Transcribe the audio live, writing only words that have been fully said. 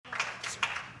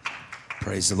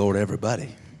Praise the Lord, everybody.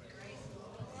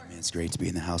 Amen. It's great to be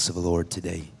in the house of the Lord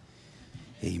today.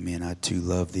 Amen. I too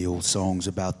love the old songs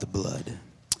about the blood.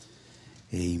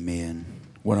 Amen.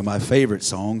 One of my favorite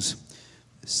songs,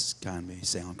 this kind of may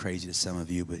sound crazy to some of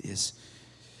you, but it's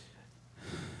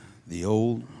The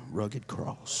Old Rugged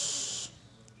Cross.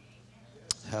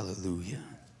 Hallelujah.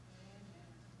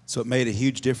 So it made a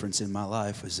huge difference in my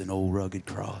life was an old rugged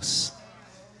cross.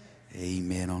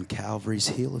 Amen. On Calvary's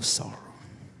hill of sorrow.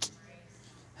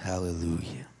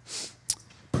 Hallelujah.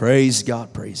 Praise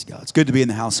God, praise God. It's good to be in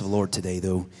the house of the Lord today,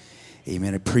 though.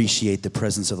 Amen. Appreciate the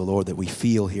presence of the Lord that we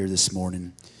feel here this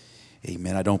morning.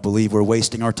 Amen. I don't believe we're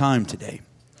wasting our time today.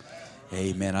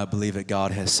 Amen. I believe that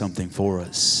God has something for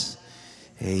us.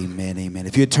 Amen, amen.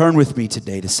 If you turn with me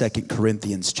today to 2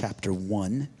 Corinthians chapter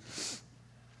 1.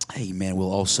 Amen.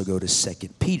 We'll also go to 2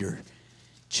 Peter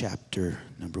chapter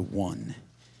number 1.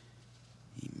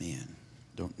 Amen.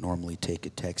 Don't normally take a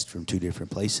text from two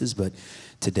different places, but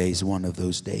today's one of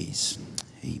those days.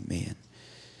 Amen.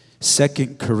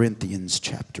 2 Corinthians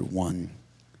chapter 1,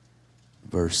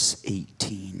 verse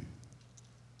 18.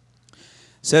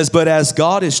 Says, "But as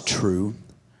God is true,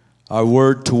 our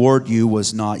word toward you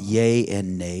was not yea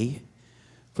and nay.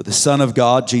 For the Son of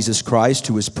God, Jesus Christ,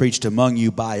 who was preached among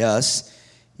you by us,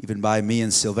 even by me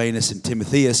and Silvanus and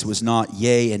Timotheus, was not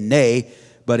yea and nay,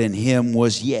 but in him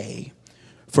was yea.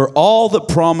 For all the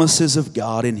promises of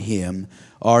God in him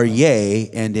are yea,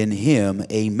 and in him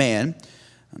amen,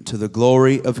 unto the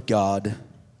glory of God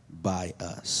by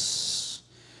us."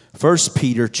 1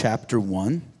 Peter chapter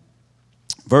 1,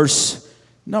 verse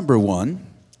number 1.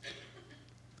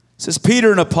 Says,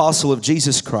 "Peter, an apostle of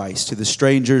Jesus Christ, to the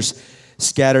strangers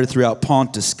scattered throughout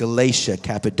Pontus, Galatia,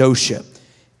 Cappadocia,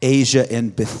 Asia,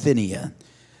 and Bithynia,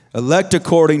 elect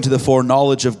according to the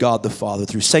foreknowledge of God the Father,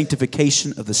 through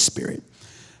sanctification of the Spirit,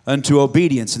 unto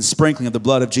obedience and sprinkling of the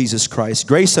blood of Jesus Christ,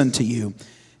 grace unto you,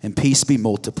 and peace be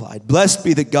multiplied. Blessed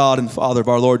be the God and Father of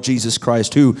our Lord Jesus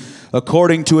Christ, who,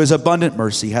 according to his abundant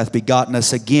mercy, hath begotten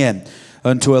us again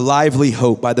unto a lively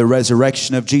hope by the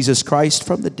resurrection of Jesus Christ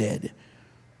from the dead."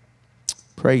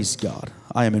 Praise God.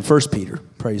 I am in 1 Peter.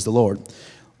 Praise the Lord.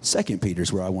 2 Peter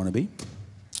is where I want to be.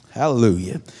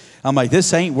 Hallelujah. I'm like,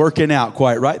 this ain't working out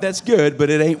quite right. That's good, but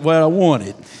it ain't what I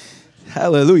wanted.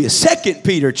 Hallelujah. 2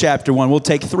 Peter chapter 1. We'll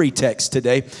take 3 texts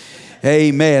today.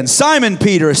 Amen. "Simon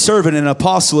Peter, a servant and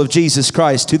apostle of Jesus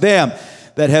Christ, to them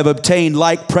that have obtained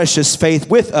like precious faith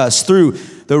with us through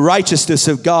the righteousness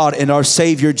of God and our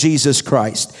Savior Jesus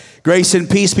Christ. Grace and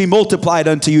peace be multiplied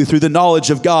unto you through the knowledge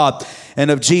of God and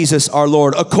of Jesus our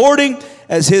Lord, according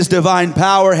as his divine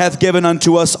power hath given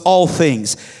unto us all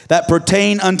things that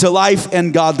pertain unto life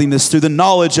and godliness, through the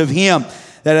knowledge of him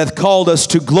that hath called us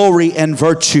to glory and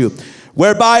virtue,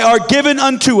 whereby are given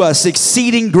unto us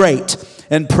exceeding great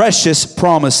and precious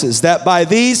promises, that by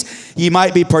these ye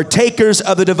might be partakers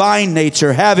of the divine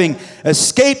nature, having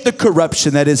escaped the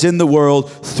corruption that is in the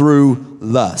world through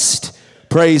lust."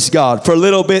 Praise God. For a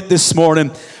little bit this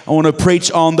morning, I want to preach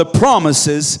on the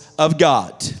promises of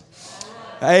God.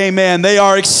 Amen. They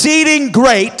are exceeding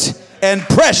great and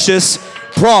precious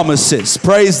promises.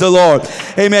 Praise the Lord.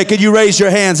 Amen. Could you raise your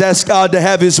hands? Ask God to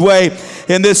have his way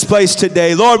in this place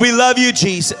today. Lord, we love you,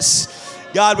 Jesus.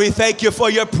 God, we thank you for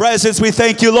your presence. We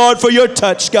thank you, Lord, for your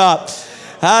touch, God.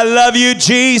 I love you,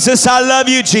 Jesus. I love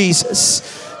you, Jesus.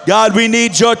 God, we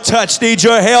need your touch, need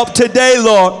your help today,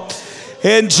 Lord.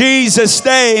 In Jesus'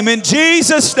 name, in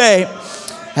Jesus' name.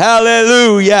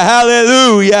 Hallelujah,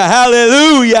 hallelujah,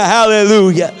 hallelujah,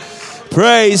 hallelujah.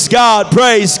 Praise God,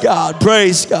 praise God,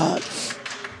 praise God.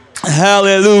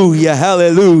 Hallelujah,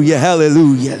 hallelujah,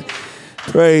 hallelujah.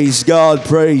 Praise God,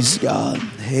 praise God.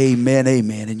 Amen,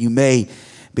 amen. And you may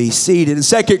be seated. In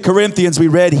 2 Corinthians, we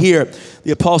read here,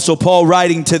 the Apostle Paul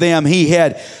writing to them, he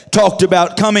had talked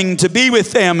about coming to be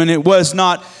with them, and it was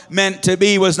not meant to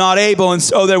be, was not able. And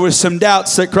so there was some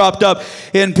doubts that cropped up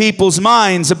in people's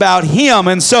minds about him.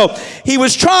 And so he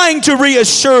was trying to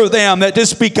reassure them that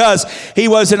just because he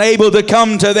wasn't able to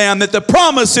come to them, that the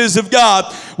promises of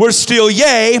God were still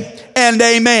yea and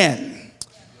amen.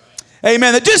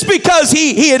 Amen. That just because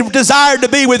he had desired to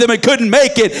be with them and couldn't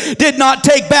make it, did not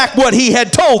take back what he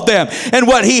had told them and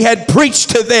what he had preached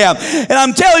to them. And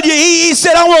I'm telling you, he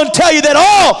said, I want to tell you that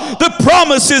all the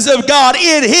promises of God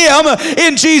in him,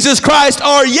 in Jesus Christ,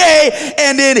 are yea,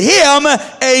 and in him,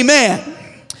 amen.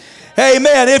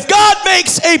 Amen. If God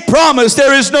makes a promise,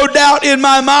 there is no doubt in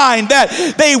my mind that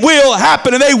they will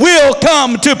happen and they will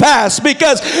come to pass,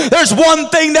 because there's one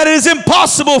thing that is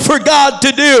impossible for God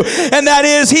to do, and that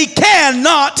is he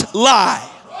cannot lie.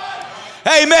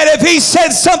 Amen. If he said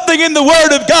something in the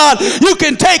Word of God, you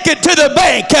can take it to the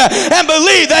bank and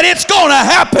believe that it's going to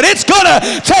happen. It's going to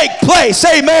take place.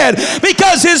 Amen.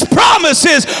 Because his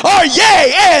promises are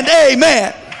yea and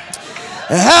amen.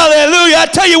 Hallelujah. I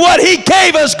tell you what, he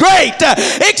gave us great,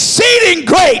 exceeding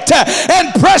great,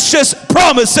 and precious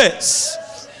promises.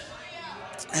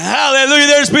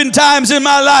 Hallelujah. There's been times in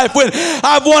my life when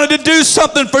I've wanted to do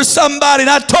something for somebody,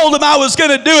 and I told them I was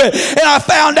going to do it, and I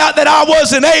found out that I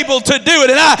wasn't able to do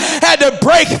it, and I had to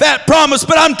break that promise.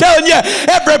 But I'm telling you,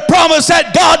 every promise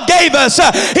that God gave us,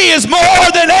 he is more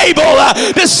than able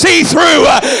to see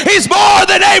through. He's more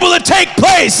than able to take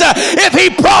place. If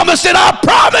he promised it, I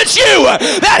promise you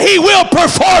that he will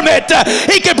perform it.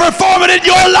 He can perform it in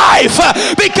your life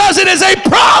because it is a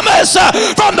promise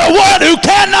from the one who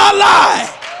cannot lie.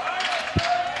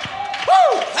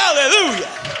 Hallelujah.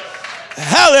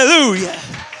 Hallelujah.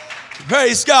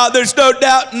 Praise God. There's no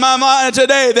doubt in my mind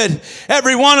today that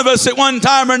every one of us at one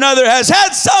time or another has had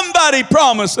somebody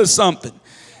promise us something.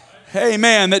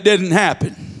 Amen. That didn't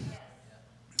happen.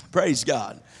 Praise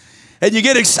God. And you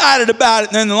get excited about it,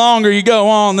 and then the longer you go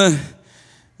on,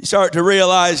 you start to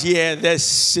realize, yeah,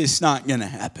 this is not going to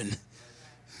happen.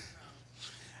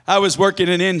 I was working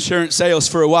in insurance sales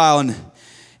for a while, and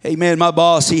amen, my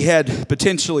boss, he had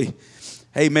potentially,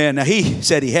 amen, now he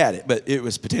said he had it, but it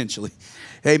was potentially,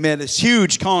 amen, this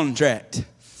huge contract.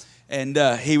 And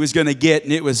he was going to get,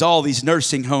 and it was all these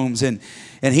nursing homes. And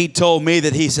he told me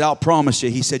that, he said, I'll promise you,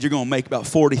 he said, you're going to make about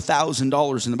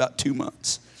 $40,000 in about 2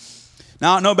 months.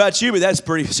 Now, I don't know about you, but that's a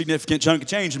pretty significant chunk of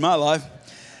change in my life.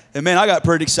 And man, I got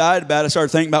pretty excited about it. I started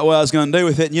thinking about what I was going to do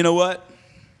with it. And you know what?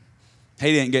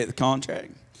 He didn't get the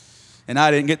contract. And I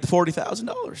didn't get the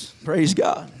 $40,000. Praise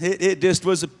God. It just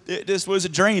was a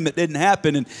dream that didn't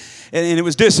happen, and it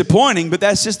was disappointing. But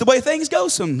that's just the way things go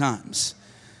sometimes,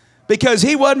 because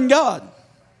he wasn't God.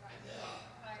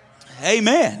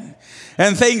 Amen.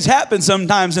 And things happen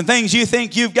sometimes, and things you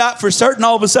think you've got for certain,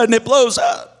 all of a sudden it blows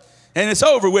up and it's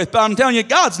over with. But I'm telling you,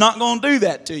 God's not going to do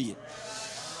that to you.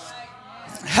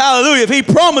 Hallelujah. If he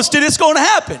promised it, it's going to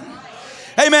happen.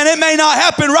 Amen. It may not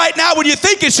happen right now when you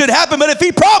think it should happen, but if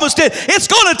he promised it, it's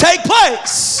going to take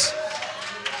place.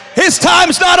 His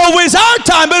time's not always our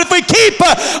time, but if we keep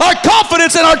our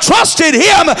confidence and our trust in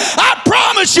him, I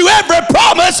promise you every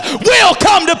promise will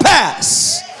come to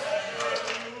pass.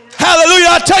 Hallelujah.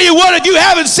 I tell you what, if you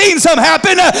haven't seen something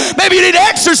happen, maybe you need to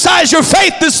exercise your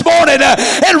faith this morning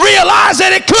and realize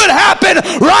that it could happen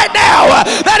right now,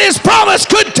 that his promise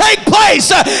could take place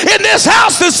in this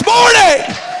house this morning.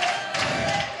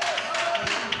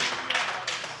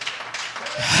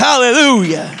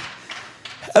 Hallelujah.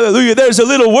 Hallelujah. There's a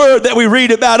little word that we read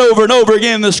about over and over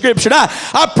again in the scripture.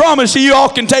 I promise you all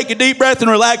can take a deep breath and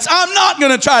relax. I'm not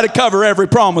going to try to cover every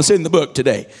promise in the book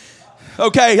today.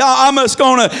 Okay, I'm just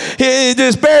going to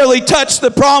just barely touch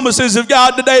the promises of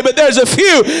God today, but there's a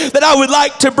few that I would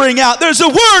like to bring out. There's a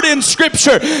word in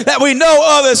scripture that we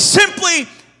know of as simply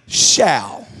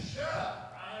shall.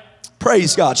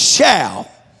 Praise God, shall.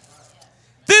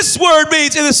 This word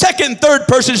means in the second and third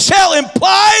person, shall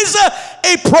implies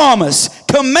a promise,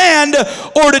 command,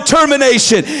 or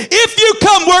determination. If you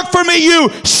come work for me, you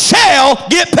shall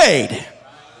get paid.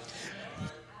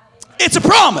 It's a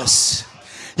promise.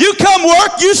 You come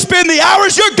work, you spend the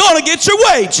hours, you're going to get your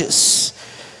wages.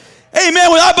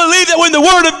 Amen. Well, I believe that when the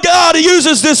Word of God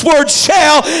uses this word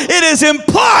shall, it is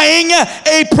implying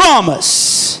a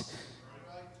promise.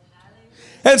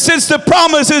 And since the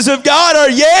promises of God are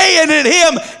yea and in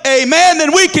him amen,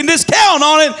 then we can just count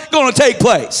on it going to take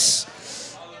place.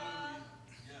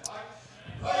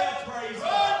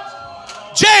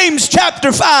 James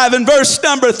chapter 5 and verse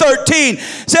number 13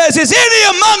 says, is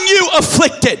any among you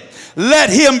afflicted? Let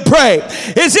him pray.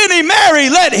 Is any merry?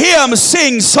 Let him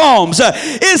sing psalms.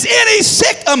 Is any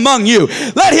sick among you?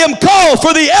 Let him call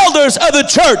for the elders of the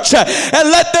church and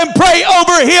let them pray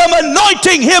over him,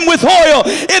 anointing him with oil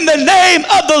in the name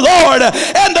of the Lord.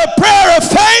 And the prayer of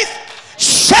faith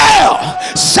shall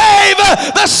save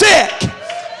the sick.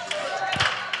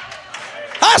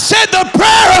 I said the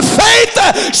prayer of faith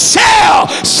shall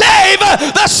save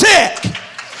the sick.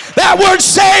 That word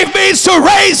save means to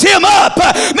raise him up,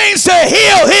 means to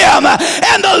heal him,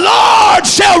 and the Lord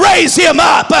shall raise him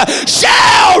up,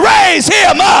 shall raise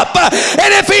him up.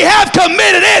 And if he have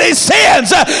committed any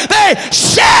sins, they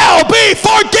shall be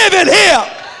forgiven him.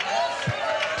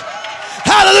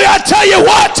 Hallelujah. I tell you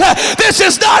what, this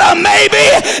is not a maybe,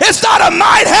 it's not a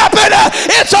might happen,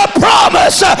 it's a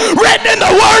promise written in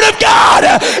the Word of God.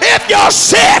 If you're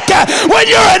sick,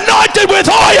 when you're anointed with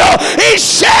oil, he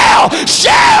shall.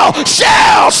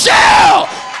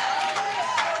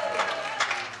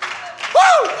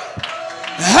 Woo!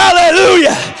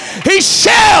 Hallelujah. He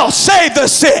shall save the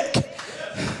sick.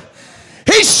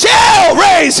 He shall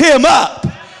raise him up.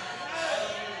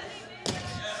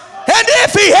 And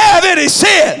if he have any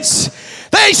sins,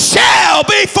 they shall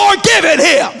be forgiven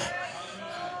him.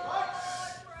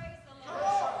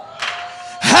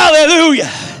 Hallelujah.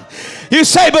 You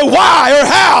say, but why or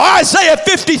how? Isaiah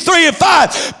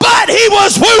 53:5. But he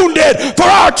was wounded for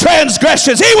our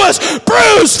transgressions. He was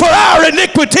bruised for our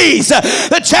iniquities.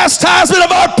 The chastisement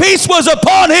of our peace was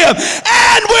upon him.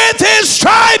 And with his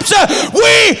stripes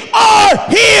we are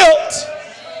healed.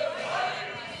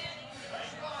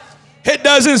 It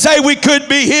doesn't say we could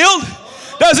be healed.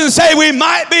 Doesn't say we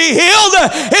might be healed.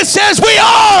 It says we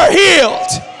are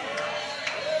healed.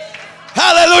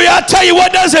 Hallelujah. I tell you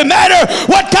what, doesn't matter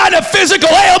what kind of physical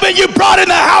ailment you brought in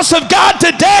the house of God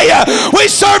today. We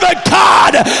serve a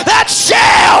God that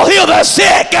shall heal the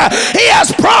sick. He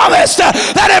has promised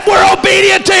that if we're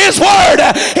obedient to his word,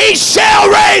 he shall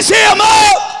raise him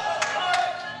up.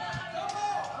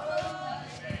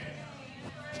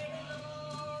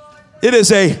 It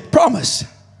is a promise.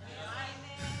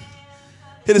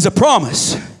 It is a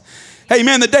promise.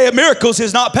 Amen. The day of miracles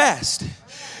is not past.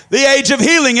 The age of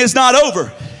healing is not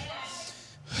over.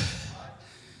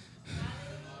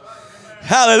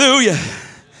 Hallelujah.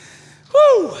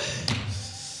 Woo.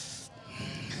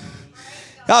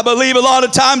 I believe a lot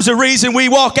of times the reason we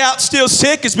walk out still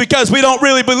sick is because we don't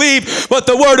really believe what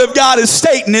the Word of God is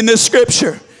stating in this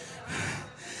scripture.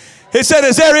 It said,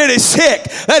 is there any sick?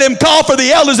 Let him call for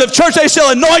the elders of church. They shall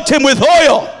anoint him with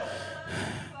oil.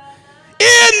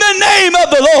 In the name of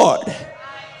the Lord.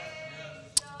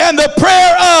 And the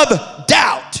prayer of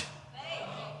doubt.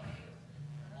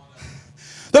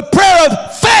 The prayer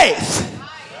of faith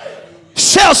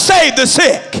shall save the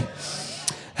sick.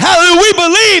 Hallelujah. We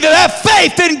believe that have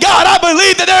faith in God. I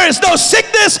believe that there is no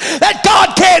sickness that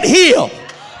God can't heal.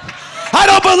 I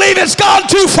don't believe it's gone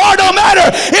too far, no matter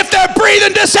if they're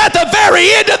breathing just at the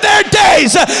very end of their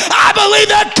days. I believe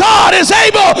that God is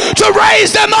able to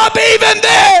raise them up even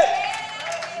then.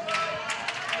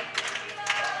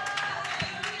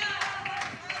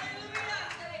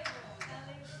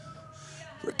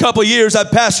 For a couple of years, I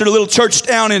pastored a little church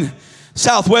down in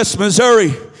southwest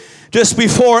Missouri. Just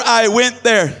before I went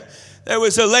there, there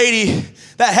was a lady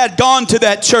that had gone to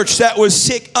that church that was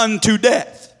sick unto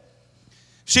death.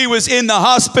 She was in the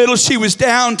hospital. She was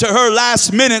down to her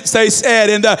last minutes, they said.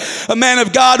 And a man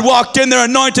of God walked in there,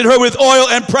 anointed her with oil,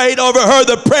 and prayed over her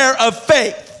the prayer of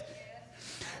faith.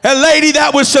 A lady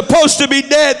that was supposed to be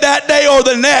dead that day or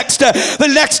the next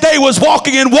day was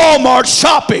walking in Walmart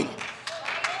shopping.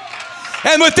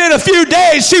 And within a few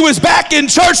days, she was back in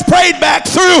church, prayed back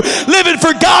through, living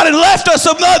for God, and left us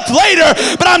a month later.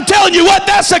 But I'm telling you what,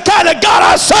 that's the kind of God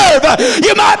I serve.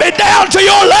 You might be down to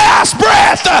your last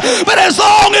breath, but as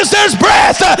long as there's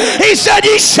breath, he said,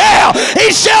 he shall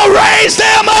raise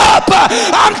them up.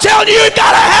 I'm telling you, you've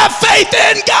got to have faith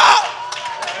in God.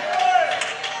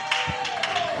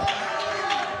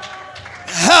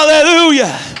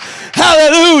 Hallelujah.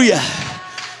 Hallelujah.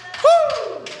 Woo.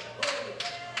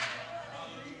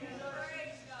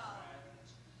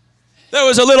 There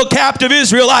was a little captive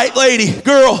Israelite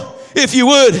girl, if you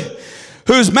would,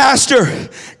 whose master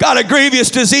got a grievous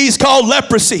disease called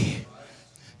leprosy.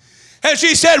 And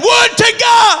she said, would to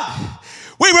God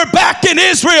we were back in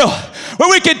Israel where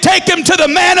we could take him to the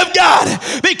man of God,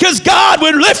 because God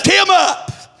would lift him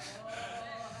up.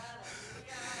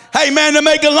 Amen. To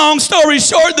make a long story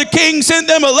short, the king sent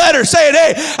them a letter saying,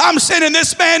 hey, I'm sending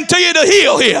this man to you to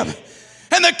heal him.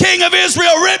 And the king of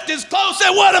Israel ripped his clothes and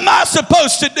said, what am I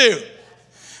supposed to do?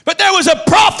 But there was a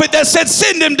prophet that said,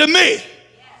 send him to me.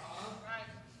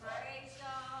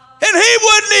 And he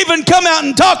wouldn't even come out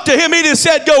and talk to him. He just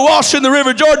said, go wash in the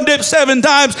river Jordan, dip 7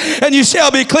 times, and you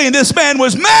shall be clean. This man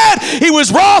was mad. He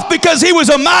was wroth because he was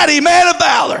a mighty man of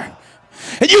valor.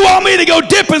 And you want me to go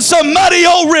dip in some muddy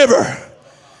old river?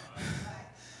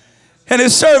 And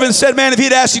his servant said, man, if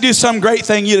he'd asked you to do some great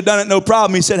thing, you'd have done it, no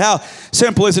problem. He said, how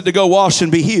simple is it to go wash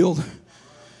and be healed?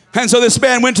 And so this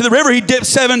man went to the river. He dipped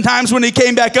 7 times. When he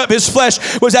came back up, his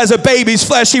flesh was as a baby's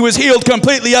flesh. He was healed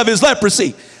completely of his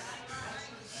leprosy.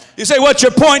 You say, what's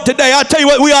your point today? I'll tell you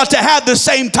what, we ought to have the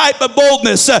same type of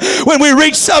boldness when we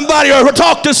reach somebody or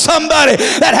talk to somebody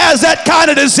that has that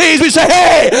kind of disease. We say,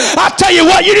 hey, I'll tell you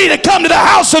what, you need to come to the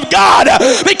house of God,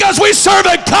 because we serve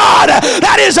a God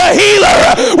that is a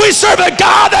healer. We serve a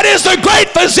God that is the great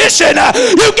physician.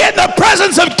 You get in the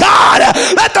presence of God,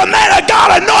 let the man of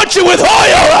God anoint you with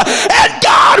oil, and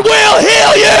God will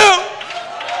heal you.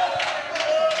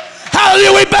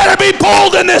 Hallelujah. We better be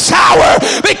bold in this hour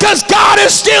because God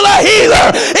is still a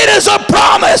healer. It is a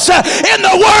promise in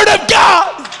the Word of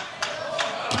God.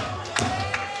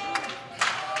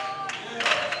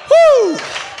 Woo!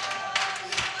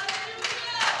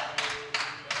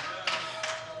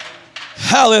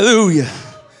 Hallelujah.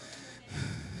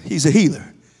 He's a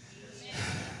healer.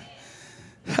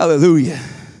 Hallelujah.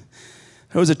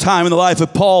 There was a time in the life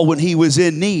of Paul when he was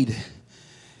in need.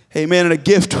 Amen. And a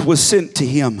gift was sent to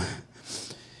him.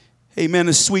 Amen.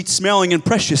 A sweet smelling and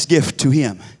precious gift to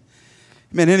him.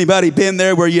 Amen. Anybody been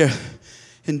there where you're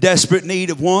in desperate need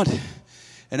of want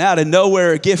and out of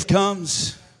nowhere a gift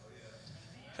comes?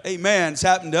 Amen. It's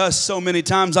happened to us so many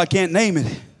times I can't name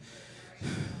it.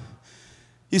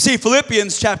 You see,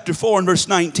 Philippians chapter 4 and verse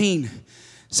 19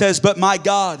 says, but my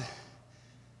God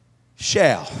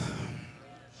shall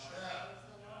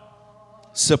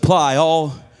supply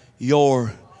all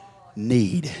your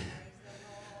need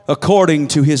according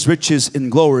to his riches in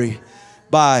glory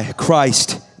by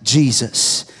Christ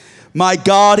Jesus. My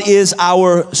God is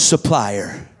our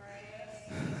supplier.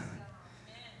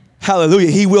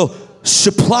 Hallelujah. He will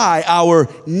supply our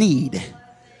need.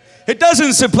 It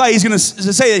doesn't supply, he's going to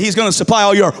say that he's going to supply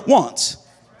all your wants,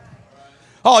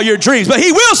 all your dreams, but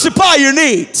he will supply your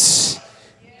needs.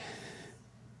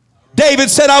 David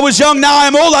said, I was young, now I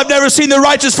am old. I've never seen the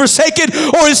righteous forsaken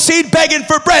or his seed begging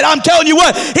for bread. I'm telling you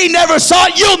what, he never saw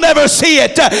it. You'll never see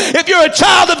it. If you're a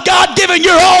child of God, giving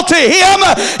your all to him,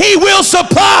 he will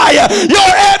supply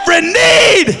your every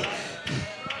need.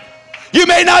 You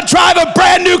may not drive a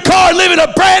brand new car, live in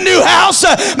a brand new house,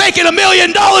 making $1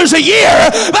 million a year,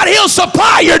 but he'll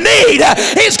supply your need.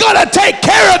 He's going to take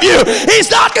care of you.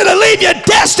 He's not going to leave you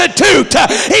destitute.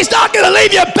 He's not going to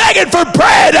leave you begging for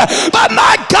bread, but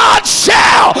my God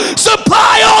shall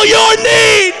supply all your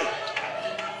need.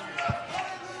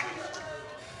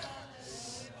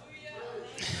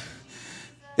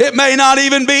 It may not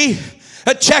even be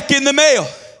a check in the mail.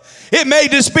 It may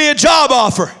just be a job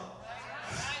offer.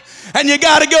 And you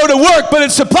got to go to work, but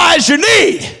it supplies your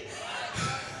need.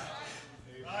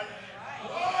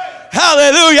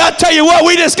 Hallelujah. I tell you what,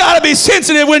 we just got to be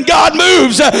sensitive when God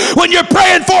moves. When you're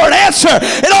praying for an answer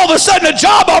and all of a sudden a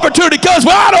job opportunity comes,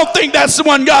 well, I don't think that's the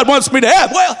one God wants me to have.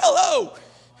 Well, hello.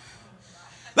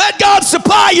 Let God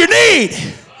supply your need.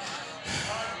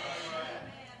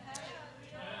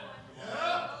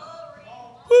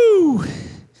 Woo.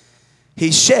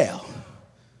 He shall.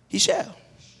 He shall.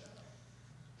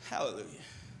 Hallelujah.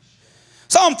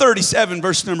 Psalm 37,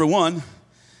 verse number 1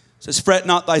 says, fret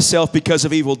not thyself because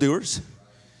of evildoers,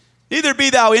 neither be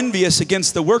thou envious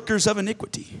against the workers of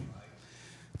iniquity,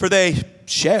 for they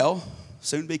shall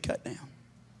soon be cut down.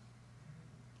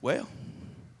 Well,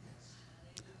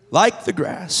 like the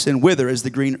grass and wither as the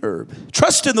green herb.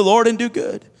 Trust in the Lord and do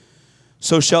good,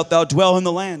 so shalt thou dwell in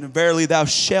the land, and verily thou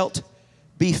shalt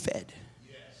be fed.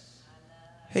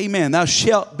 Amen. Thou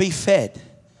shalt be fed.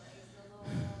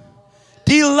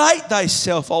 Delight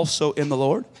thyself also in the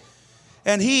Lord,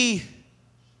 and he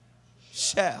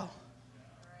shall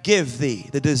give thee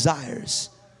the desires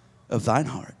of thine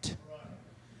heart.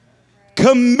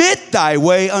 Commit thy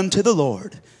way unto the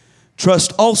Lord.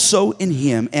 Trust also in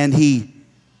him, and he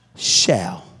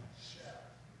shall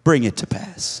bring it to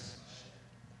pass.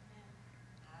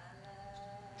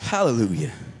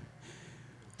 Hallelujah.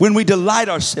 When we delight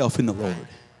ourselves in the Lord,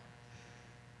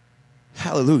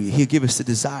 hallelujah, he'll give us the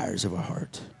desires of our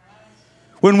heart.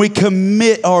 When we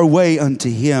commit our way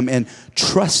unto him and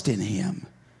trust in him,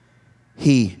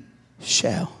 he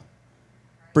shall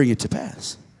bring it to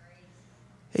pass.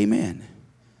 Amen.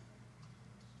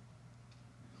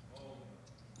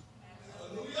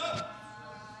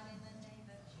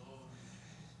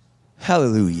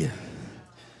 Hallelujah.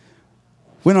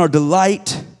 When our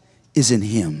delight is in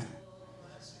him,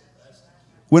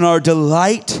 when our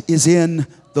delight is in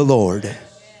the Lord,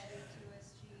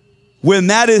 when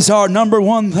that is our number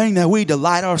one thing that we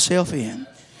delight ourselves in,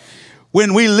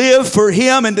 when we live for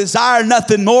him and desire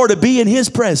nothing more to be in his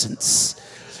presence,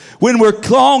 when we're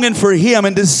longing for him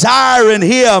and desiring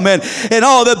him, and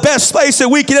the best place that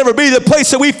we can ever be, the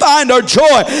place that we find our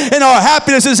joy and our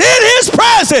happiness is in his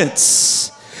presence.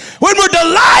 When we're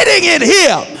delighting in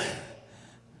him,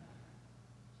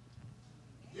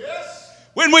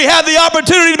 when we have the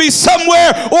opportunity to be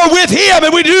somewhere or with him,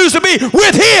 and we choose to be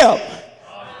with him,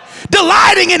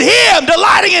 delighting in him,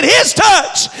 delighting in his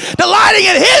touch, delighting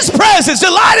in his presence,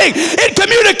 delighting in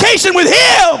communication with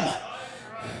him,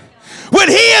 when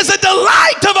he is the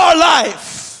delight of our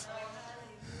life,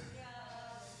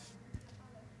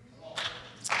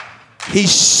 he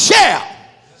shall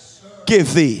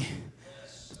give thee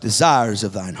desires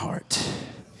of thine heart.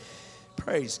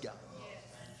 Praise God.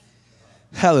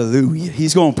 Hallelujah.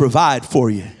 He's going to provide for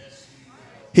you.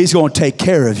 He's going to take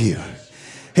care of you.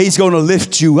 He's going to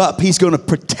lift you up. He's going to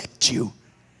protect you.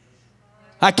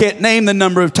 I can't name the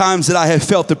number of times that I have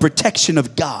felt the protection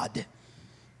of God.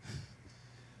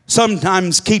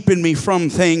 Sometimes keeping me from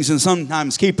things and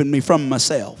sometimes keeping me from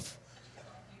myself.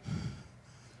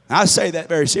 I say that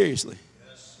very seriously.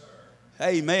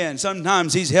 Amen.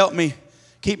 Sometimes He's helped me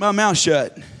keep my mouth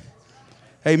shut.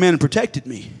 Amen. And protected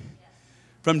me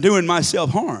from doing myself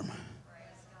harm.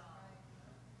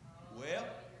 Well,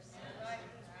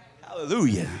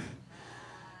 hallelujah.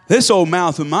 This old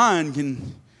mouth of mine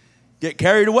can get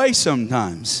carried away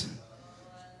sometimes.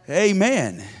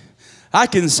 Amen. I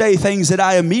can say things that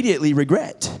I immediately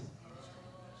regret.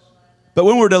 But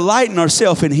when we're delighting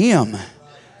ourselves in Him,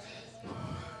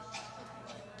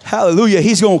 hallelujah,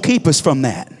 He's going to keep us from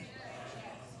that.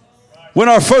 When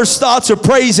our first thoughts are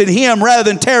praising Him rather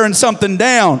than tearing something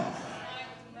down.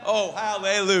 Oh,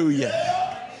 hallelujah.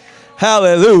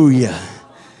 Hallelujah.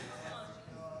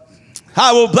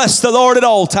 I will bless the Lord at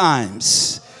all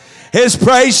times. His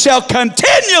praise shall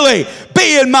continually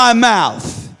be in my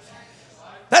mouth.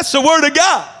 That's the word of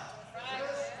God.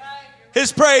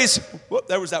 His praise, whoop,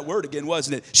 there was that word again,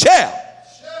 wasn't it? Shall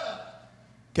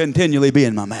continually be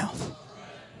in my mouth.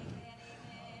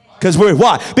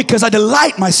 Why? Because I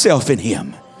delight myself in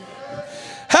Him.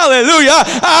 Hallelujah.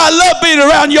 I love being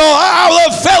around y'all. I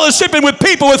love fellowshipping with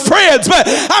people, with friends. But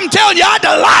I'm telling you, I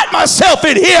delight myself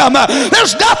in Him.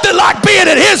 There's nothing like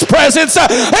being in His presence.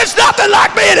 There's nothing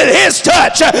like being in His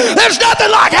touch. There's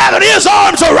nothing like having His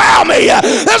arms around me.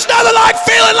 There's nothing like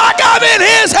feeling like I'm in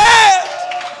His hand.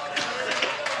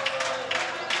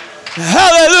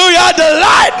 Hallelujah. I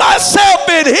delight myself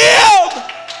in Him.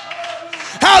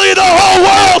 Hallelujah, the whole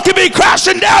world can be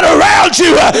crashing down around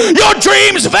you. Your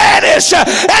dreams vanish,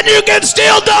 and you can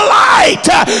still delight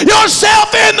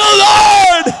yourself in the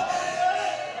Lord.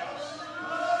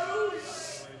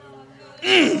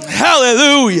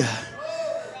 Hallelujah.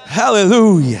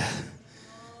 Hallelujah.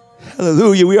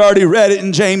 Hallelujah. We already read it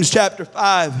in James chapter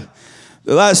 5.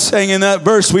 The last thing in that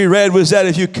verse we read was that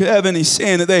if you have any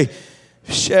sin, that they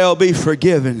shall be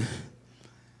forgiven.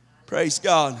 Praise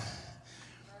God.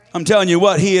 I'm telling you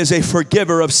what, He is a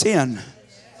forgiver of sin.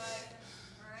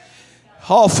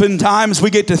 Oftentimes we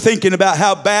get to thinking about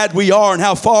how bad we are and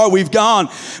how far we've gone.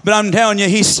 But I'm telling you,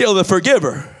 He's still the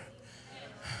forgiver.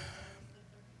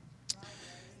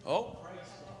 Oh.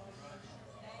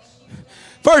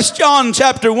 1 John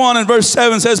chapter 1 and verse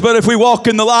 7 says, but if we walk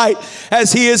in the light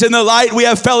as He is in the light, we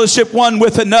have fellowship one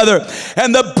with another.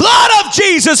 And the blood of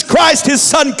Jesus Christ, His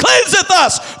Son, cleanseth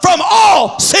us from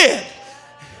all sin.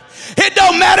 It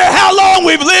don't matter how long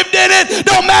we've lived in it.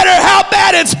 Don't matter how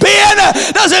bad it's been.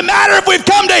 Doesn't matter if we've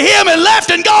come to Him and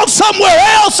left and gone somewhere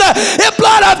else. The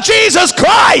blood of Jesus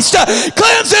Christ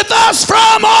cleanseth us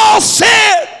from all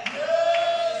sin.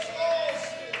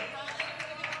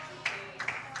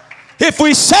 If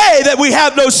we say that we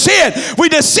have no sin, we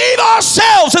deceive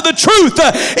ourselves and the truth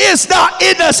is not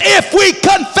in us. If we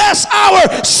confess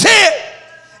our sin.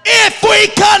 If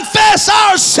we confess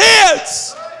our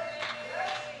sins.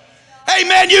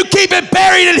 Amen. You keep it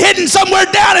buried and hidden somewhere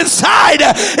down inside.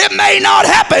 It may not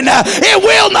happen. It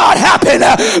will not happen.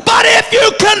 But if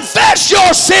you confess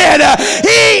your sin,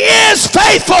 He is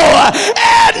faithful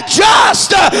and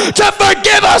just to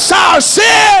forgive us our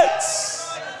sins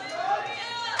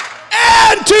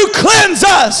and to cleanse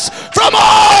us from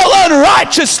all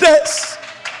unrighteousness.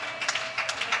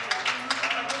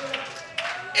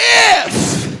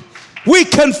 If we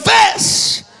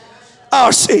confess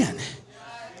our sin.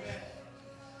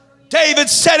 David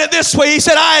said it this way. He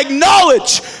said, I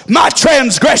acknowledge my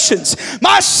transgressions.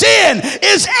 My sin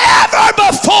is ever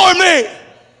before me.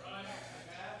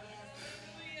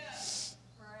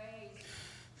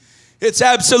 It's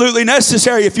absolutely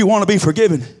necessary if you want to be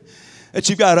forgiven that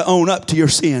you've got to own up to your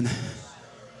sin.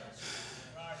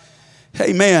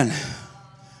 Amen.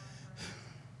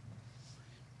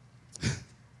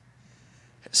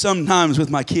 Sometimes with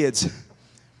my kids,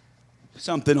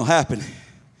 something will happen.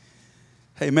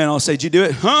 Hey, man, I'll say, did you do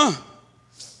it? Huh?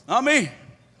 Not me.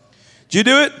 Did you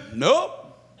do it?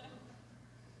 Nope.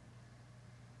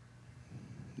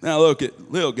 Now look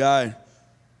at little guy.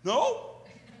 Nope.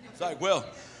 It's like, well,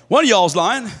 one of y'all's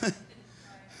lying.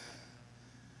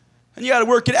 And you got to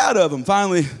work it out of them.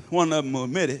 Finally, one of them will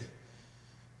admit it.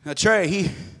 Now, Trey,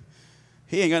 he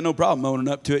ain't got no problem owning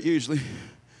up to it usually.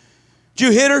 Did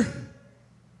you hit her?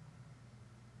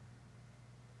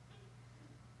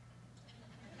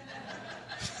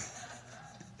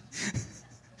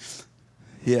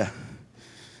 Yeah.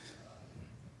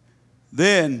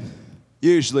 Then,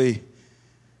 usually,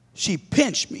 she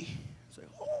pinched me. Say,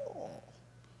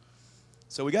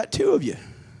 So we got two of you.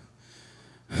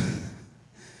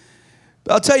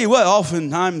 But I'll tell you what,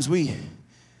 oftentimes we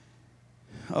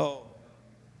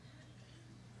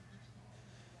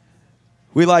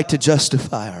like to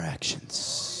justify our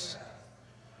actions.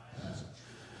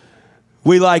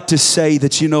 We like to say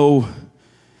that,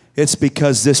 it's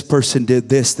because this person did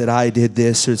this that I did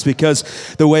this, or it's because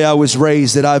the way I was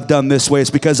raised that I've done this way.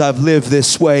 It's because I've lived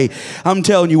this way. I'm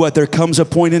telling you what, there comes a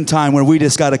point in time when we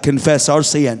just got to confess our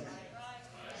sin.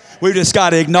 We just got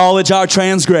to acknowledge our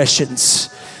transgressions.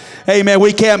 Amen.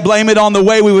 We can't blame it on the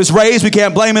way we was raised. We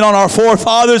can't blame it on our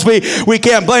forefathers. We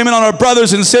can't blame it on our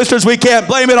brothers and sisters. We can't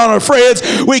blame it on our friends.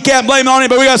 We can't blame it on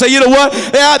anybody. We got to say, you know what?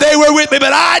 Yeah, they were with me,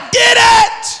 but I did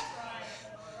it.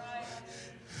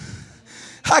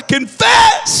 I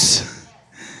confess.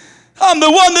 I'm the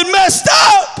one that messed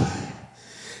up.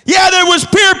 Yeah, there was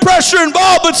peer pressure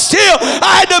involved, but still,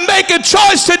 I had to make a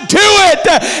choice to do it.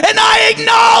 And I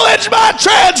acknowledge my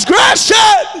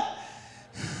transgression.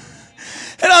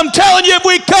 And I'm telling you, if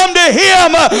we come to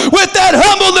Him with that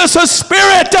humbleness of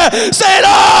spirit, saying,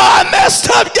 I messed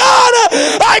up, God.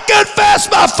 I confess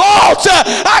my faults.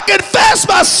 I confess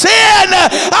my sin.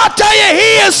 I'll tell you,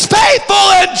 He is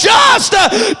faithful and just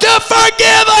to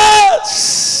forgive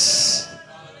us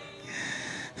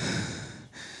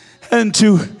and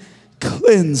to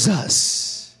cleanse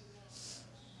us.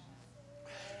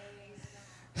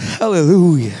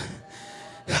 Hallelujah.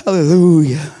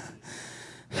 Hallelujah.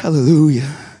 Hallelujah.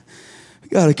 We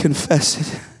got to confess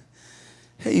it.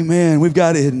 Amen. We've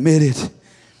got to admit it.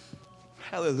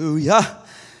 Hallelujah.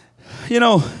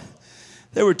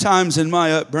 There were times in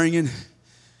my upbringing,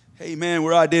 amen,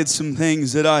 where I did some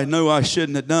things that I know I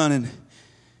shouldn't have done, and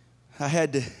I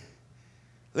had to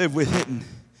live with it, and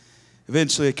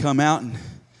eventually it come out and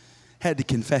had to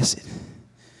confess it.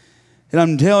 And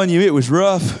I'm telling you, it was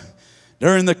rough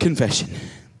during the confession.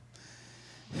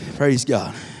 Praise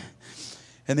God.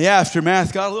 And the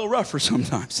aftermath got a little rougher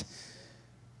sometimes.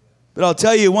 But I'll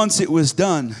tell you, once it was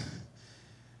done,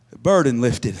 the burden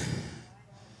lifted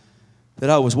that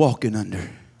I was walking under.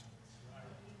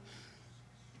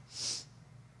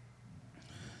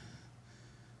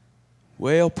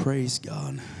 Well, praise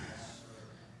God.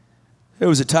 There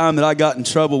was a time that I got in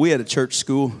trouble. We had a church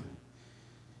school.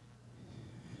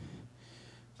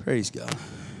 Praise God.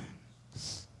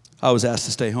 I was asked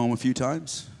to stay home a few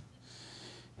times.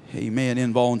 Amen,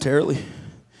 involuntarily.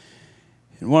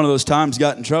 And one of those times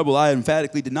got in trouble, I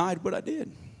emphatically denied what I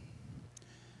did.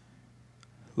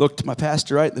 Looked my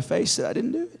pastor right in the face, said I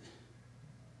didn't do it.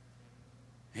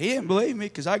 He didn't believe me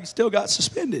because I still got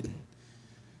suspended.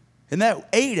 And that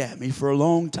ate at me for a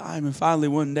long time. And finally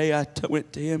one day I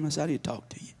went to him. I said, I need to talk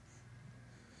to you.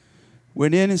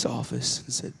 Went in his office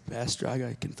and said, Pastor, I got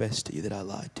to confess to you that I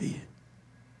lied to you.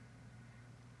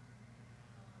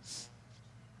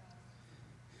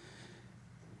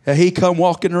 And he come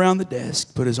walking around the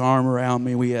desk, put his arm around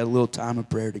me. We had a little time of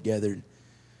prayer together.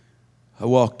 I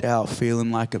walked out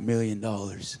feeling like $1 million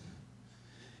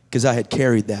because I had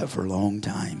carried that for a long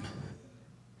time.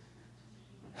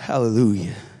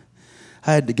 Hallelujah.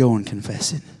 I had to go and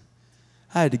confess it.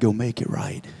 I had to go make it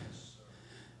right.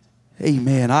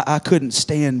 Amen. I couldn't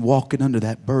stand walking under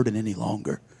that burden any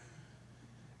longer.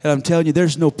 And I'm telling you,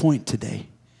 there's no point today.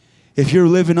 If you're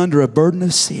living under a burden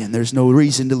of sin, there's no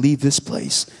reason to leave this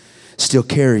place still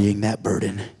carrying that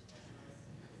burden.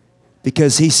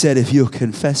 Because He said if you'll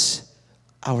confess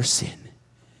our sin,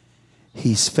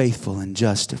 He's faithful and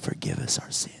just to forgive us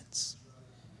our sins.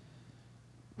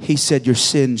 He said your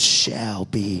sins shall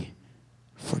be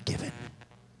forgiven.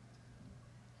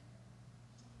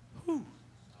 Whew.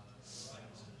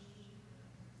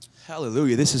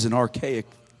 Hallelujah. This is an archaic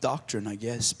doctrine, I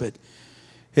guess, but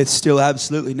it's still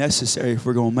absolutely necessary if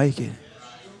we're going to make it.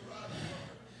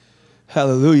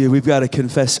 Hallelujah. We've got to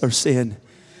confess our sin.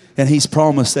 And He's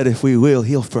promised that if we will,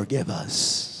 He'll forgive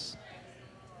us.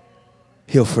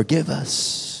 He'll forgive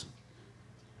us.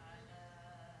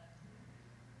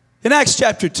 In Acts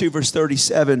chapter 2, verse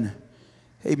 37,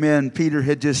 amen, Peter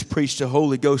had just preached a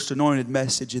Holy Ghost anointed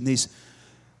message. And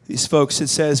these folks, it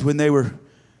says, when they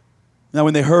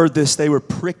heard this, they were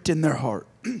pricked in their heart.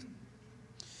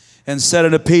 And said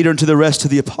unto Peter and to the rest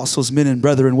of the apostles, men and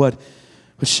brethren, what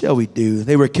shall we do?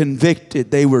 They were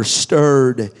convicted. They were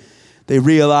stirred. They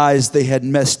realized they had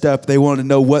messed up. They wanted to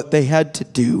know what they had to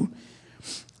do.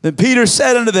 Then Peter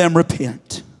said unto them,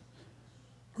 repent.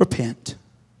 Repent.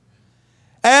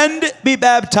 And be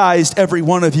baptized, every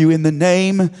one of you, in the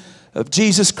name of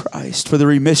Jesus Christ for the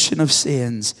remission of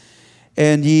sins.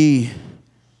 And ye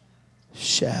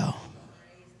shall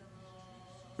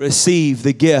receive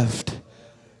the gift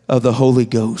of the Holy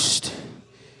Ghost.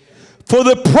 For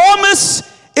the promise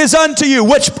is unto you.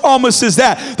 Which promise is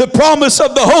that? The promise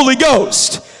of the Holy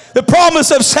Ghost. The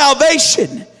promise of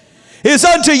salvation is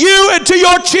unto you and to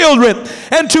your children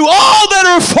and to all that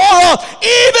are far off,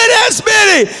 even as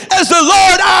many as the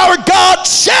Lord our God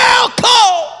shall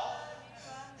call.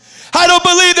 I don't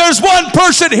believe there's one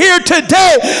person here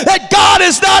today that God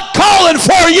is not calling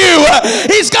for you.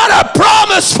 He's got a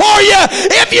promise for you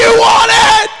if you want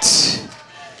it.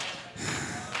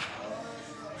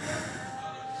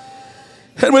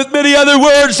 And with many other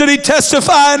words did he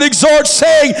testify and exhort,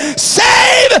 saying,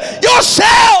 save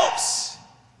yourselves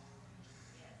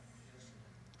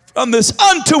from this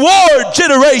untoward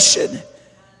generation.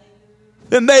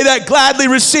 Then they that gladly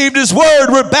received his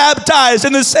word were baptized,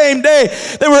 and the same day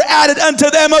there were added unto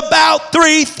them about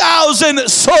 3,000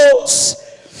 souls.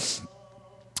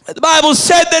 The Bible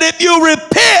said that if you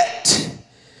repent,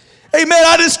 amen,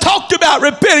 I just talked about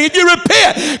repenting. If you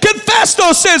repent, confess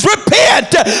those sins,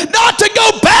 repent, not to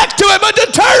go back to it, but to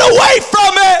turn away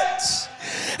from it.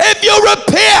 If you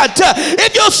repent,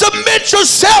 if you'll submit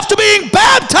yourself to being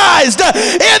baptized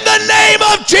in the name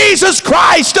of Jesus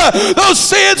Christ, those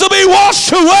sins will be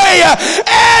washed away,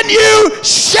 and you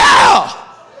shall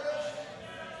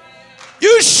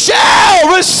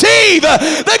receive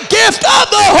the gift of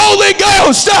the Holy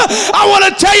Ghost. I want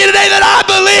to tell you today that I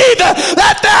believe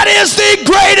that is the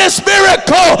greatest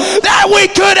miracle that we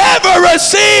could ever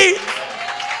receive.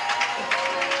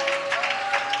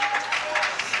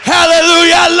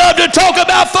 Hallelujah. I love to talk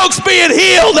about folks being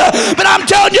healed, but I'm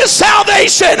telling you,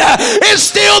 salvation is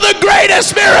still the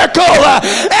greatest miracle,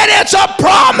 and it's a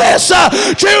promise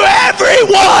to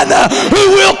everyone who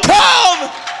will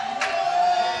come.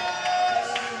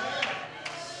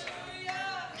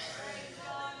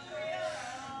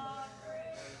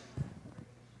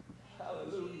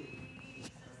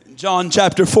 In John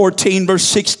chapter 14, verse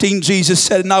 16, Jesus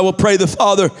said, and I will pray the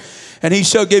Father, and he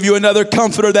shall give you another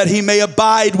comforter, that he may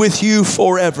abide with you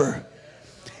forever.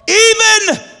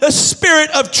 Even the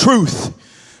Spirit of truth,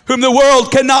 whom the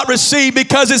world cannot receive,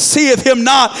 because it seeth him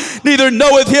not, neither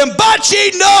knoweth him. But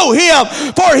ye know him,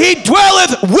 for he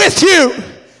dwelleth with you,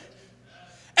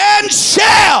 and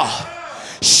shall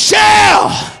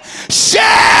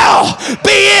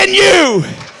be in you.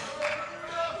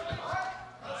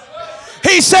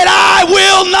 He said, I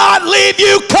will not leave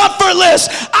you comfortless.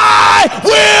 I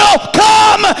will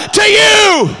come to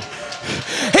you.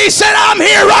 He said, I'm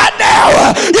here right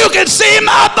now. You can see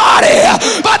my body,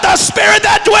 but the Spirit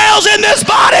that dwells in this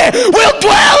body will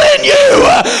dwell in you.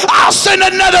 I'll send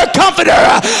another comforter.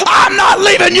 I'm not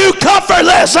leaving you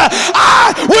comfortless.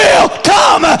 I will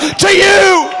come to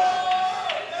you.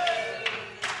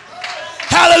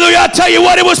 Hallelujah. I tell you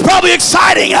what, it was probably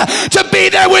exciting to be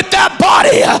there with that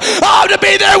body, to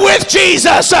be there with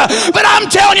Jesus. But I'm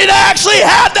telling you, to actually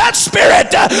have that Spirit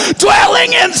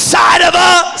dwelling inside of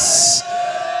us.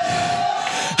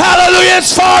 Hallelujah.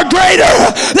 It's far greater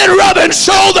than rubbing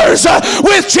shoulders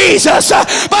with Jesus,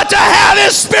 but to have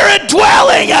his Spirit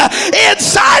dwelling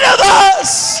inside of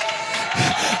us.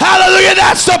 Hallelujah.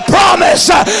 That's the promise.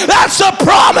 That's the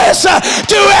promise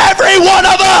to every one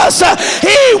of us.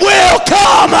 He will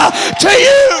come to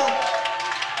you.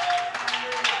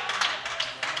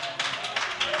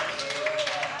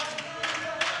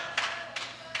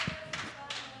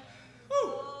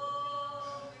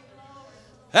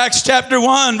 Acts chapter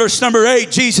 1, verse number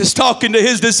 8, Jesus talking to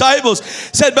his disciples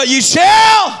said, but you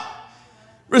shall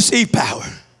receive power.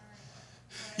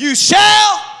 You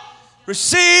shall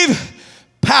receive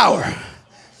power.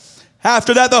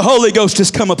 After that, the Holy Ghost has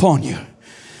come upon you. And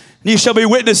ye shall be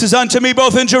witnesses unto me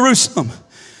both in Jerusalem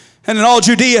and in all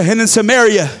Judea and in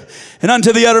Samaria and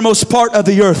unto the uttermost part of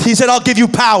the earth. He said, I'll give you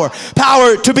power.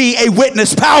 Power to be a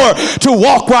witness. Power to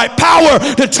walk right. Power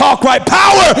to talk right.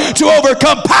 Power to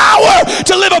overcome. Power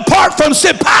to live apart from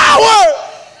sin. Power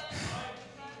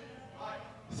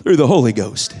through the Holy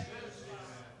Ghost.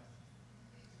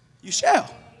 You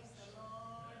shall.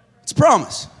 It's a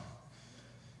promise.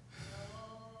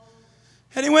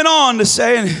 And he went on to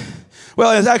say, and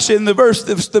well, it's actually in the verse,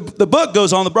 the book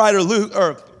goes on, the writer Luke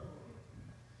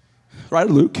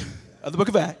of the book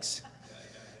of Acts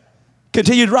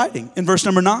continued writing in verse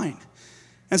number 9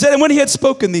 and said, and when he had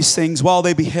spoken these things while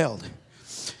they beheld,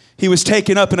 he was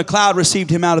taken up, and a cloud received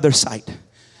him out of their sight.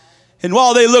 And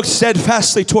while they looked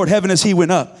steadfastly toward heaven as he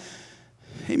went up.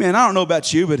 Hey man, I don't know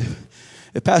about you, but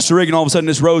if Pastor Reagan all of a sudden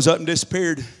just rose up and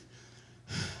disappeared,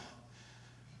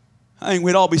 I think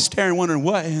we'd all be staring, wondering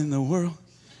what in the world.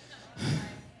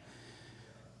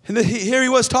 And then here he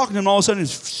was talking to them, all of a sudden,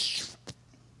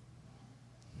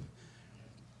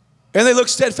 and they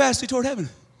looked steadfastly toward heaven.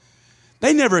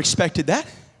 They never expected that.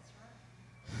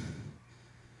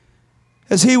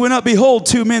 As he went up, behold,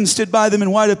 two men stood by them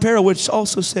in white apparel, which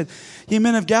also said, Ye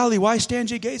men of Galilee, why stand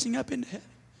ye gazing up into heaven?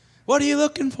 What are you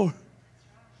looking for?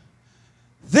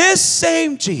 This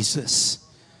same Jesus,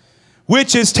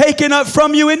 which is taken up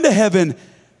from you into heaven,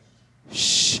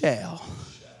 shall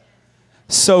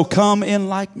so come in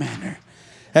like manner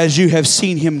as you have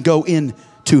seen him go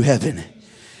into heaven.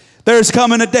 There's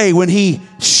coming a day when he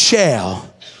shall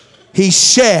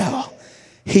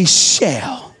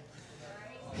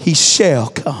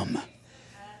come.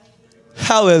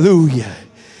 Hallelujah.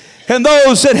 And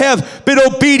those that have been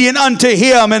obedient unto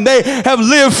him and they have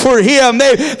lived for him,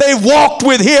 they've walked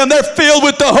with him, they're filled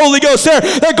with the Holy Ghost, they're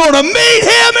going to meet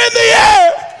him in the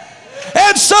air.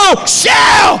 And so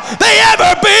shall they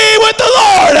ever be with the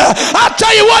Lord. I'll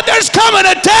tell you what, there's coming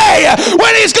a day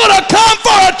when he's going to come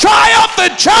for a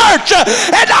triumphant church,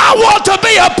 and I want to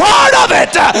be a part of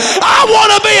it. I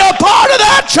want to be a part of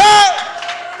that church.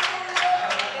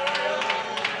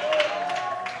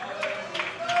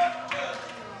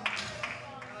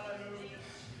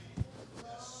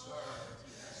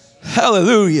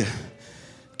 Hallelujah.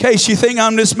 In case you think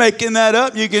I'm just making that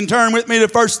up, you can turn with me to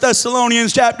 1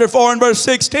 Thessalonians chapter 4 and verse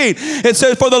 16. It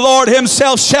says, For the Lord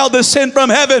himself shall descend from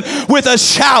heaven with a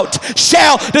shout.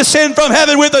 Shall descend from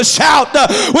heaven with a shout,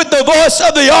 with the voice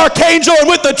of the archangel and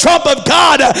with the trump of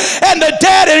God. And the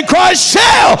dead in Christ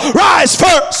shall rise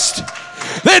first.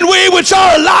 Then we which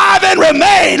are alive and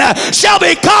remain shall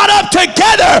be caught up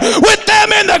together with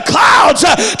them in the clouds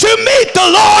to meet the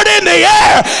Lord in the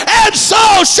air. And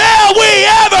so shall we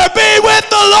ever be with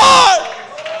the Lord.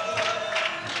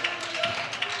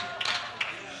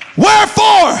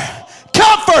 Wherefore,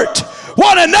 comfort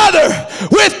one another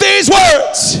with these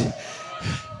words.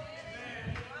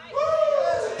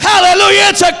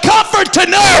 Hallelujah. It's a comfort to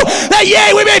know that,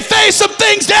 yea, we may face some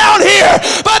things down here,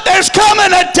 but there's coming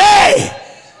a day.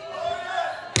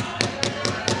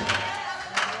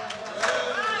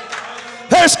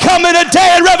 There's coming a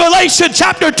day in Revelation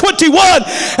chapter 21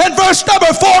 and verse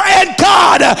number 4, and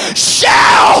God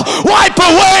shall wipe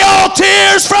away all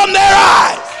tears from their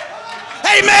eyes.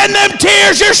 Amen. Them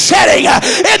tears you're shedding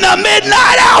in the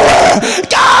midnight hour,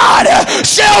 God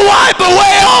shall wipe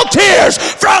away all tears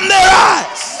from their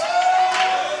eyes.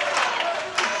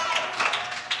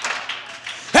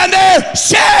 And there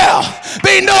shall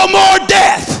be no more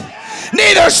death,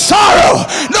 neither sorrow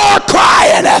nor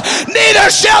crying,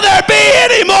 neither shall there be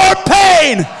any more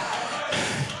pain.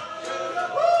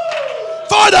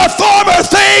 For the former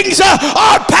things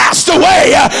are passed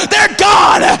away. They're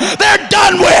gone. They're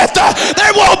done with.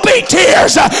 There won't be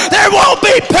tears. There won't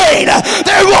be pain.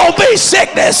 There won't be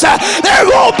sickness. There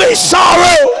won't be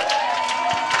sorrow.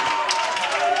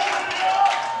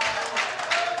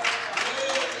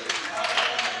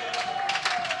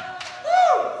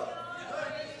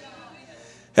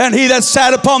 And he that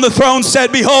sat upon the throne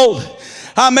said, Behold,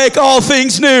 I make all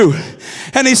things new.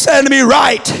 And he said to me,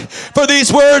 Write, for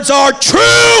these words are true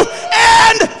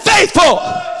and faithful.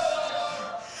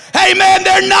 Amen.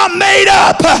 They're not made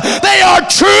up. They are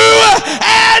true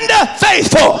and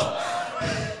faithful.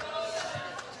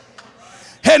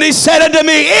 And he said unto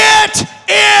me, It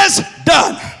is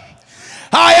done.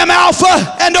 I am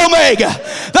Alpha and Omega,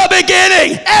 the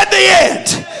beginning and the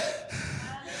end.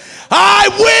 I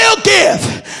will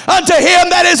give unto him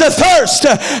that is athirst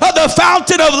of the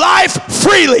fountain of life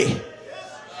freely.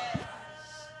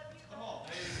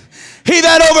 He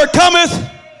that overcometh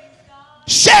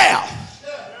shall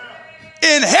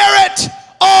inherit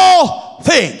all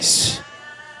things.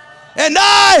 And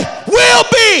I will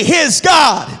be his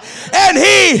God, and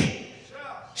he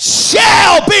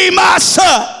shall be my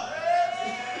son.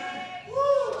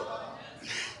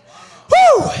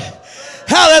 Woo!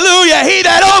 Hallelujah. He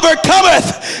that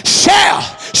overcometh shall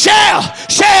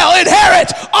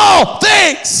inherit all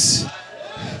things.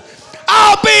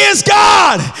 I'll be his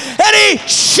God, and he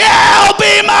shall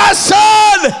be my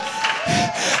son.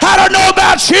 I don't know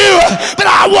about you, but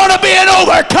I want to be an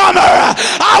overcomer.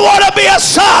 I want to be a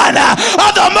son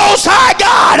of the Most High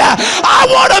God. I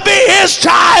want to be his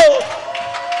child.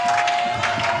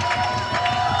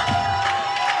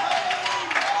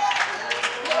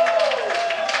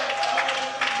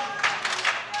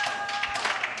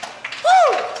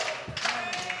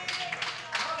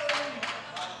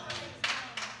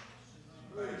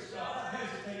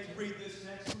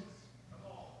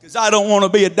 I don't want to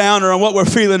be a downer on what we're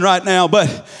feeling right now,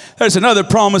 but there's another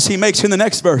promise he makes in the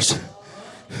next verse. He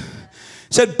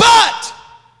said, But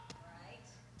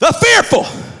the fearful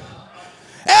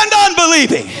and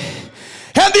unbelieving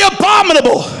and the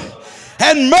abominable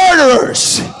and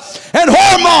murderers and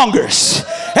whoremongers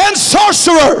and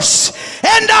sorcerers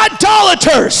and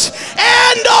idolaters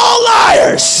and all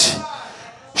liars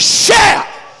shall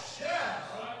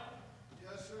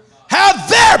have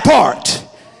their part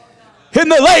in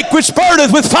the lake which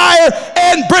burneth with fire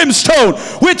and brimstone,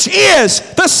 which is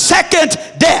the second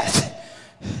death.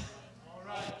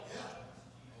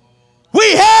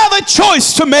 We have a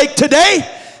choice to make today.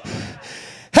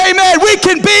 Amen. We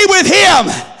can be with Him.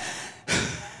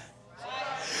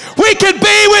 We can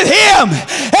be with Him,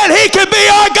 and He can be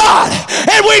our God,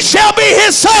 and we shall be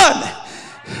His son.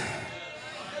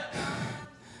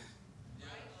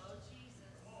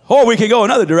 Or we can go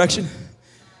another direction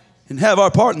and have our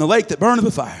part in the lake that burneth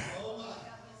with fire.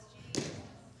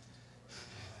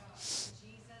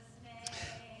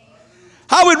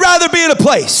 I would rather be in a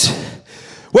place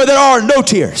where there are no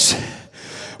tears,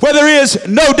 where there is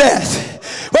no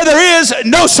death, where there is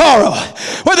no sorrow,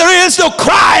 where there is no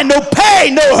crying, no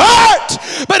pain, no hurt,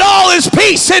 but all is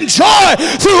peace and joy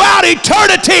throughout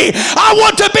eternity. I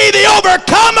want to be the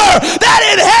overcomer that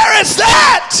inherits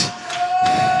that.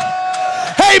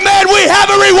 Amen. We have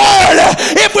a reward.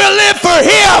 If we live for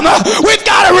Him, we've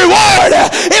got a reward.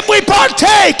 If we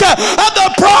partake of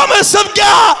the promise of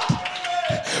God,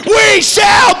 we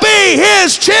shall be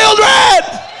His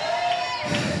children.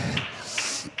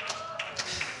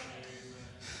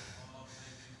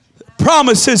 The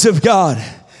promises of God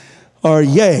are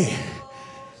yea,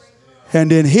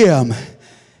 and in Him,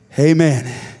 amen.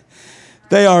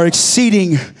 They are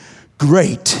exceeding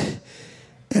great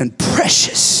and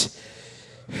precious.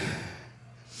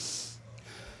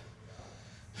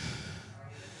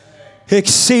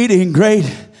 Exceeding great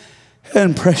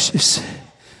and precious.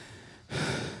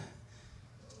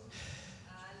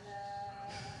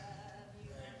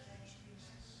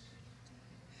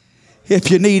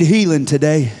 If you need healing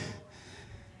today,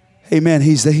 amen,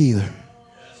 He's the healer.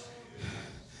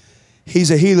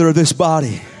 He's a healer of this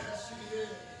body.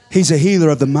 He's a healer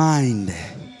of the mind.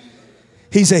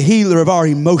 He's a healer of our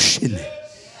emotion.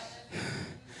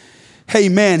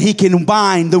 Amen. He can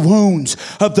bind the wounds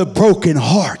of the broken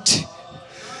heart.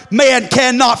 Man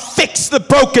cannot fix the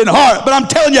broken heart, but I'm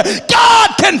telling you, God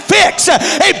can fix a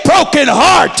broken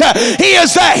heart. He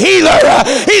is the healer.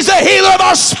 He's the healer of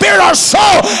our spirit, our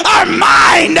soul, our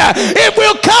mind. If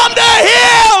we'll come to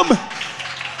Him,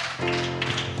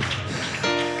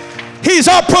 He's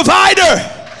our provider.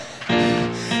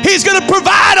 He's going to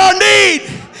provide our need.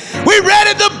 We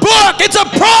read in the book, it's a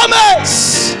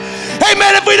promise.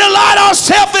 Amen. If we delight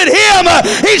ourselves in Him,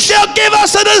 He shall give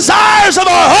us the desires of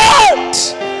our heart.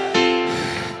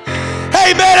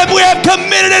 Amen. If we have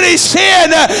committed any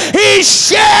sin, He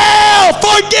shall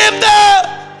forgive them.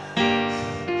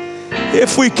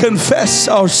 If we confess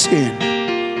our sin.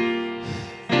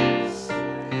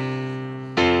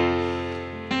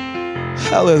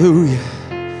 Hallelujah.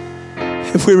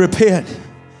 If we repent.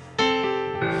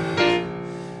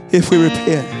 If we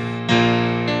repent.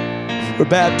 We're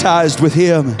baptized with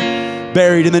Him,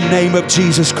 buried in the name of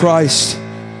Jesus Christ.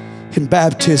 In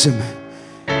baptism,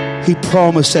 He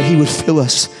promised that He would fill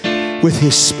us with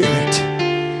His Spirit.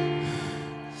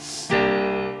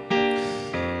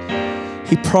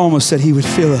 He promised that He would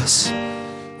fill us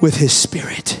with His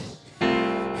Spirit.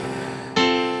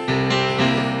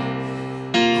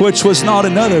 Which was not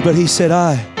another, but He said,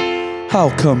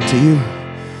 I'll come to you.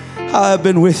 I've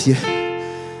been with you.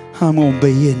 I'm going to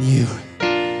be in you.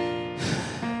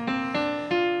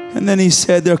 And then He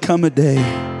said, there'll come a day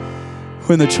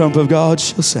when the trump of God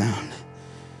shall sound.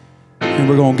 And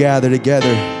we're going to gather together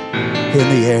in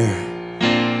the air.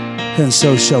 And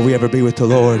so shall we ever be with the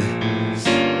Lord.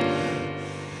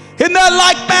 In that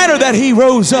like manner that He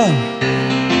rose up,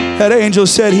 that angel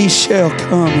said He shall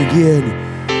come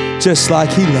again just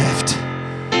like He left.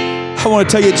 I want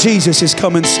to tell you, Jesus is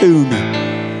coming soon.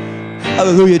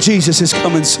 Hallelujah, Jesus is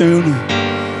coming soon.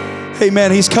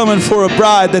 Amen. He's coming for a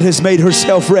bride that has made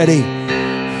herself ready.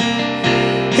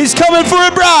 He's coming for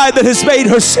a bride that has made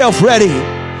herself ready.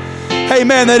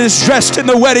 Amen. That is dressed in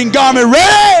the wedding garment,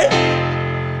 ready.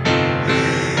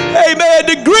 Amen.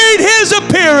 To greet His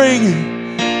appearing.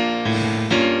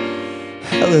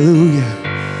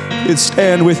 Hallelujah. You'd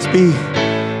stand with me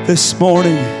this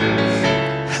morning.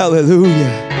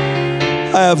 Hallelujah.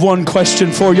 I have one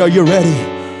question for you. Are you ready?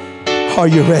 Are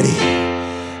you ready?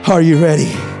 Are you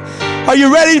ready? Are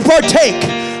you ready to partake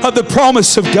of the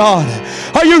promise of God?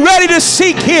 Are you ready to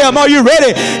seek Him? Are you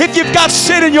ready? If you've got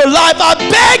sin in your life, I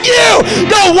beg you,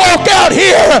 don't walk out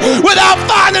here without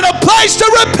finding a place to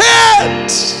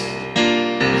repent.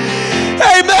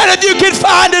 Amen. If you can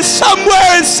find it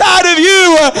somewhere inside of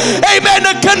you, amen,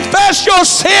 to confess your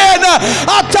sin,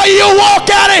 I'll tell you, you'll walk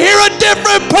out of here a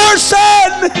different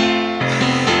person.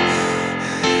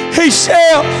 He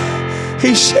shall.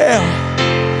 He shall.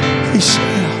 He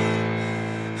shall.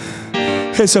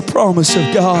 It's a promise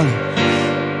of God.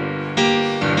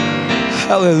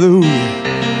 Hallelujah.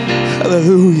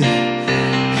 Hallelujah.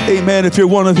 Amen. If you're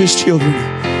one of His children,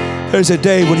 there's a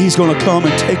day when He's going to come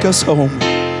and take us home.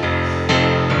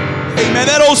 Amen.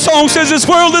 That old song says, this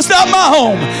world is not my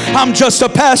home. I'm just a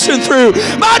passing through.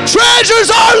 My treasures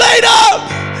are laid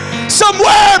up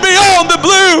somewhere beyond the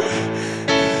blue.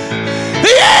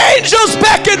 The angels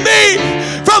beckon me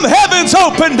from heaven's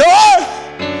open door.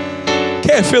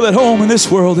 Can't feel at home in this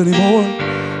world anymore.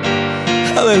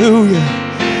 Hallelujah.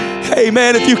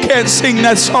 Amen. If you can't sing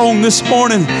that song this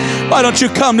morning, why don't you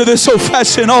come to this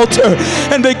old-fashioned altar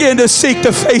and begin to seek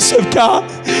the face of God?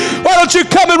 Why don't you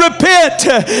come and repent?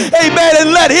 Amen.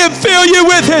 And let Him fill you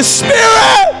with His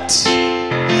Spirit.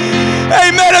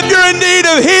 Amen. If you're in need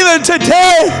of healing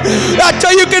today, I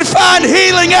tell you, you can find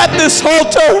healing at this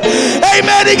altar.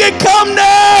 Amen. He can come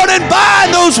down and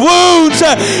bind those wounds.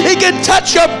 He can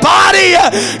touch your body.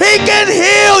 He can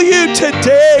heal you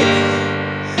today.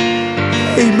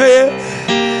 Amen.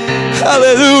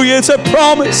 Hallelujah. It's a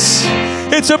promise.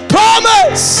 It's a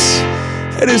promise.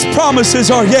 And His promises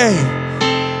are yea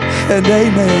and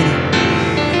amen.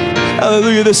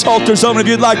 Hallelujah. This altar's open if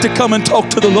you'd like to come and talk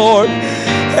to the Lord.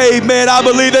 Amen. I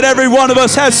believe that every one of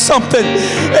us has something,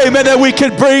 amen, that we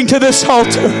can bring to this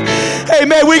altar.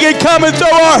 Amen. We can come and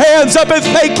throw our hands up and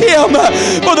thank Him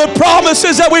for the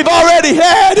promises that we've already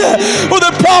had, for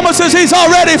the promises He's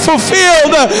already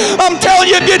fulfilled. I'm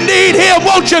telling you, if you need Him,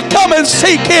 won't you come and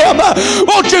seek Him?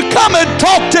 Won't you come and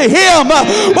talk to Him?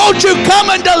 Won't you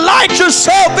come and delight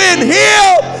yourself in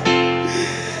Him?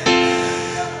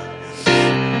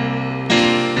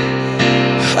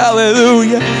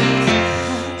 Hallelujah.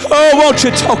 Oh, won't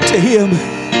you talk to Him?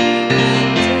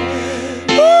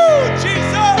 Oh,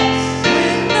 Jesus.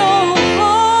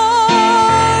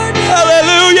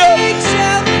 Hallelujah.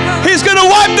 He's going to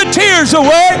wipe the tears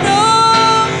away.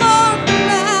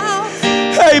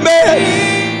 Amen.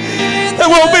 There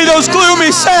won't be those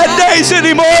gloomy, sad days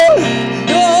anymore.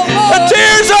 The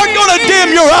tears aren't going to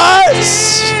dim your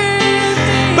eyes.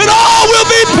 But all will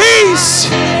be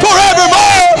peace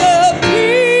forevermore.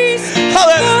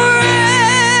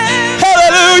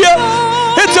 Hallelujah.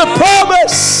 It's a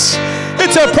promise.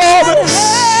 It's a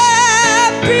promise.